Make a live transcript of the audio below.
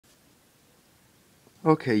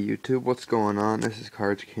Okay, YouTube, what's going on? This is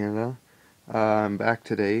Cards Canada. I'm back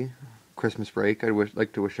today, Christmas break. I'd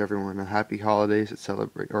like to wish everyone a happy holidays that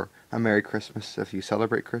celebrate, or a Merry Christmas if you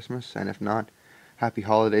celebrate Christmas, and if not, happy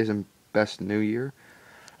holidays and best New Year.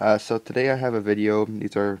 So today I have a video.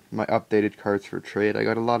 These are my updated cards for trade. I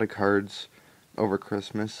got a lot of cards over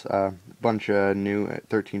Christmas. A bunch of new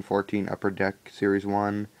 13-14 Upper Deck Series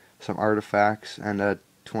 1, some artifacts, and a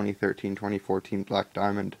 2013-2014 Black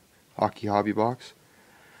Diamond Hockey Hobby Box.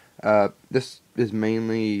 This is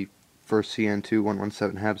mainly for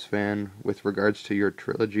Cn2117Habsfan with regards to your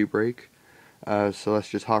trilogy break. So let's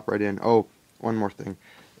just hop right in. Oh, one more thing.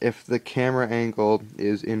 If the camera angle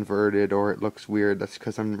is inverted or it looks weird, that's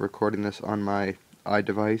because I'm recording this on my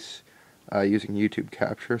iDevice using YouTube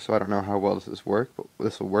Capture, so I don't know how well this will work, but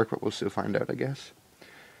we'll still find out, I guess.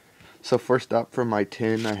 So first up from my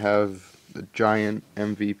tin, I have the Giant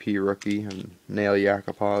MVP rookie and Nail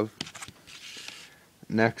Yakupov.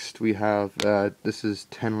 Next we have, this is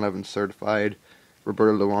 10-11 certified,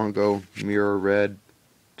 Roberto Luongo, Mirror Red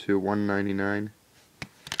to 199.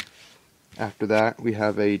 After that we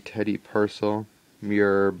have a Teddy Purcell,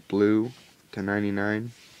 Mirror Blue to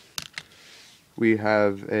 99. We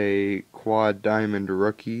have a Quad Diamond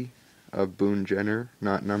Rookie of Boone Jenner,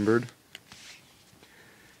 not numbered.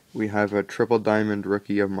 We have a Triple Diamond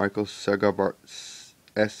Rookie of Michael Scarbosa,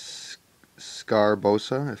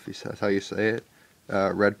 if that's how you say it.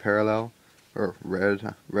 Red parallel, or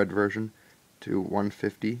red version, to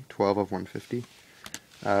 150, 12 of 150.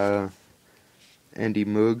 Andy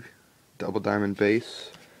Moog, double diamond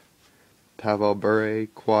base. Pavel Bure,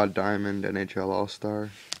 quad diamond NHL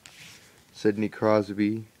All-Star. Sidney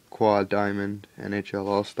Crosby, quad diamond NHL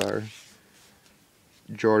All-Star.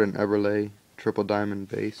 Jordan Eberle, triple diamond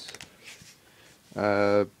base.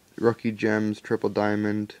 Rookie Gems, triple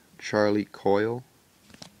diamond, Charlie Coyle.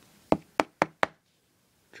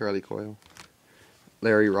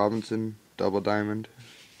 Larry Robinson, double diamond.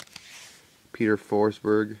 Peter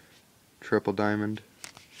Forsberg, triple diamond.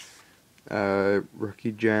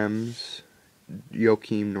 Rookie Gems,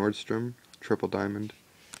 Joachim Nordstrom, triple diamond.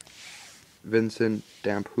 Vincent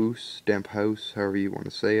Damphouse, however you want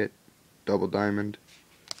to say it, double diamond.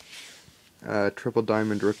 Triple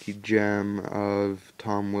diamond rookie gem of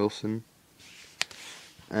Tom Wilson.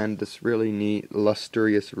 And this really neat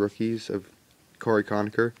lustrous rookies of Corey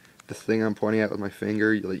Conacher. The thing I'm pointing at with my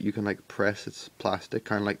finger, you can like press, it's plastic,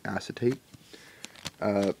 kind of like acetate.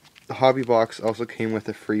 The hobby box also came with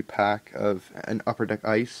a free pack of an Upper Deck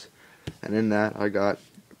Ice, and in that I got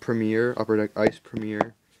Upper Deck Ice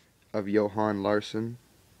Premier of Johan Larsson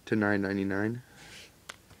to $9.99.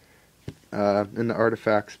 In the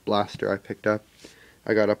Artifacts Blaster I picked up,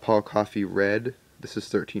 I got a Paul Coffey Red. This is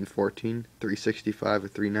 13-14, 365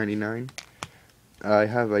 of $3.99. I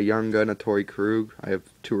have a Young Gun, a Torrey Krug. I have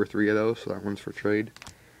 2 or 3 of those, so that one's for trade.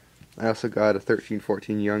 I also got a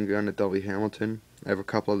 13-14 Young Gun, a Dougie Hamilton. I have a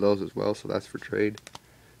couple of those as well, so that's for trade.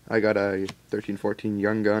 I got a 13-14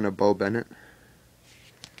 Young Gun, a Bo Bennett,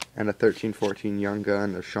 and a 13-14 Young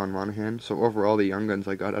Gun, a Sean Monahan. So overall, the Young Guns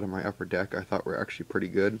I got out of my Upper Deck I thought were actually pretty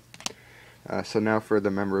good. So now for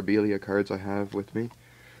the memorabilia cards I have with me.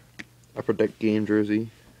 Upper Deck game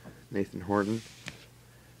jersey, Nathan Horton.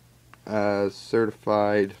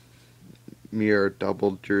 Certified mirror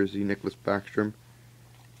double jersey, Nicholas Backstrom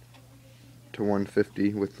to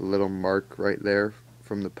 150 with the little mark right there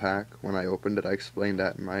from the pack. When I opened it, I explained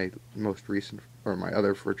that in my most recent, or my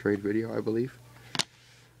other for trade video, I believe.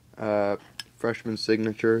 Freshman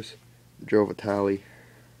signatures, Joe Vitale,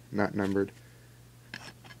 not numbered.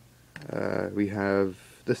 We have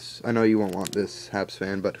this, I know you won't want this, Habs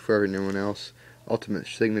fan, but for everyone else, Ultimate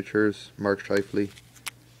Signatures, Mark Scheifele,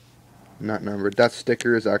 not numbered. That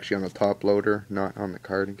sticker is actually on the top loader, not on the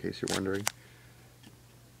card, in case you're wondering.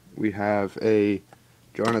 We have a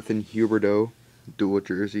Jonathan Huberdeau dual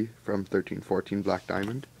jersey from 13-14 Black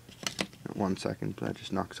Diamond. 1 second, I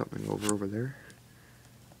just knocked something over there.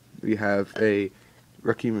 We have a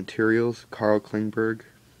Rookie Materials Carl Klingberg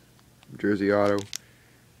jersey auto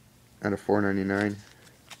and a $4.99.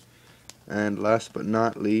 And last but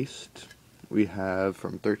not least, we have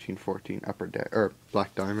from 13-14 Upper Deck, or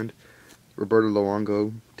Black Diamond, Roberto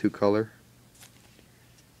Luongo 2-color.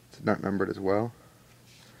 It's not numbered as well.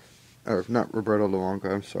 Or not Roberto Luongo,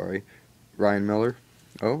 I'm sorry. Ryan Miller.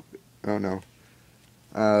 Oh no.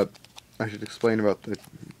 I should explain about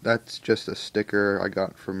that's just a sticker I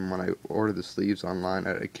got from when I ordered the sleeves online.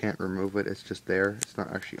 I can't remove it, it's just there. It's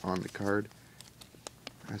not actually on the card,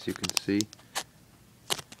 as you can see.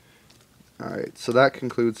 Alright, so that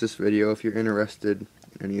concludes this video. If you're interested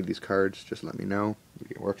in any of these cards, just let me know. We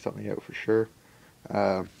can work something out for sure.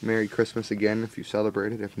 Merry Christmas again if you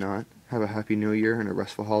celebrate it. If not, have a Happy New Year and a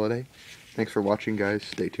restful holiday. Thanks for watching, guys.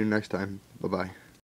 Stay tuned next time. Bye-bye.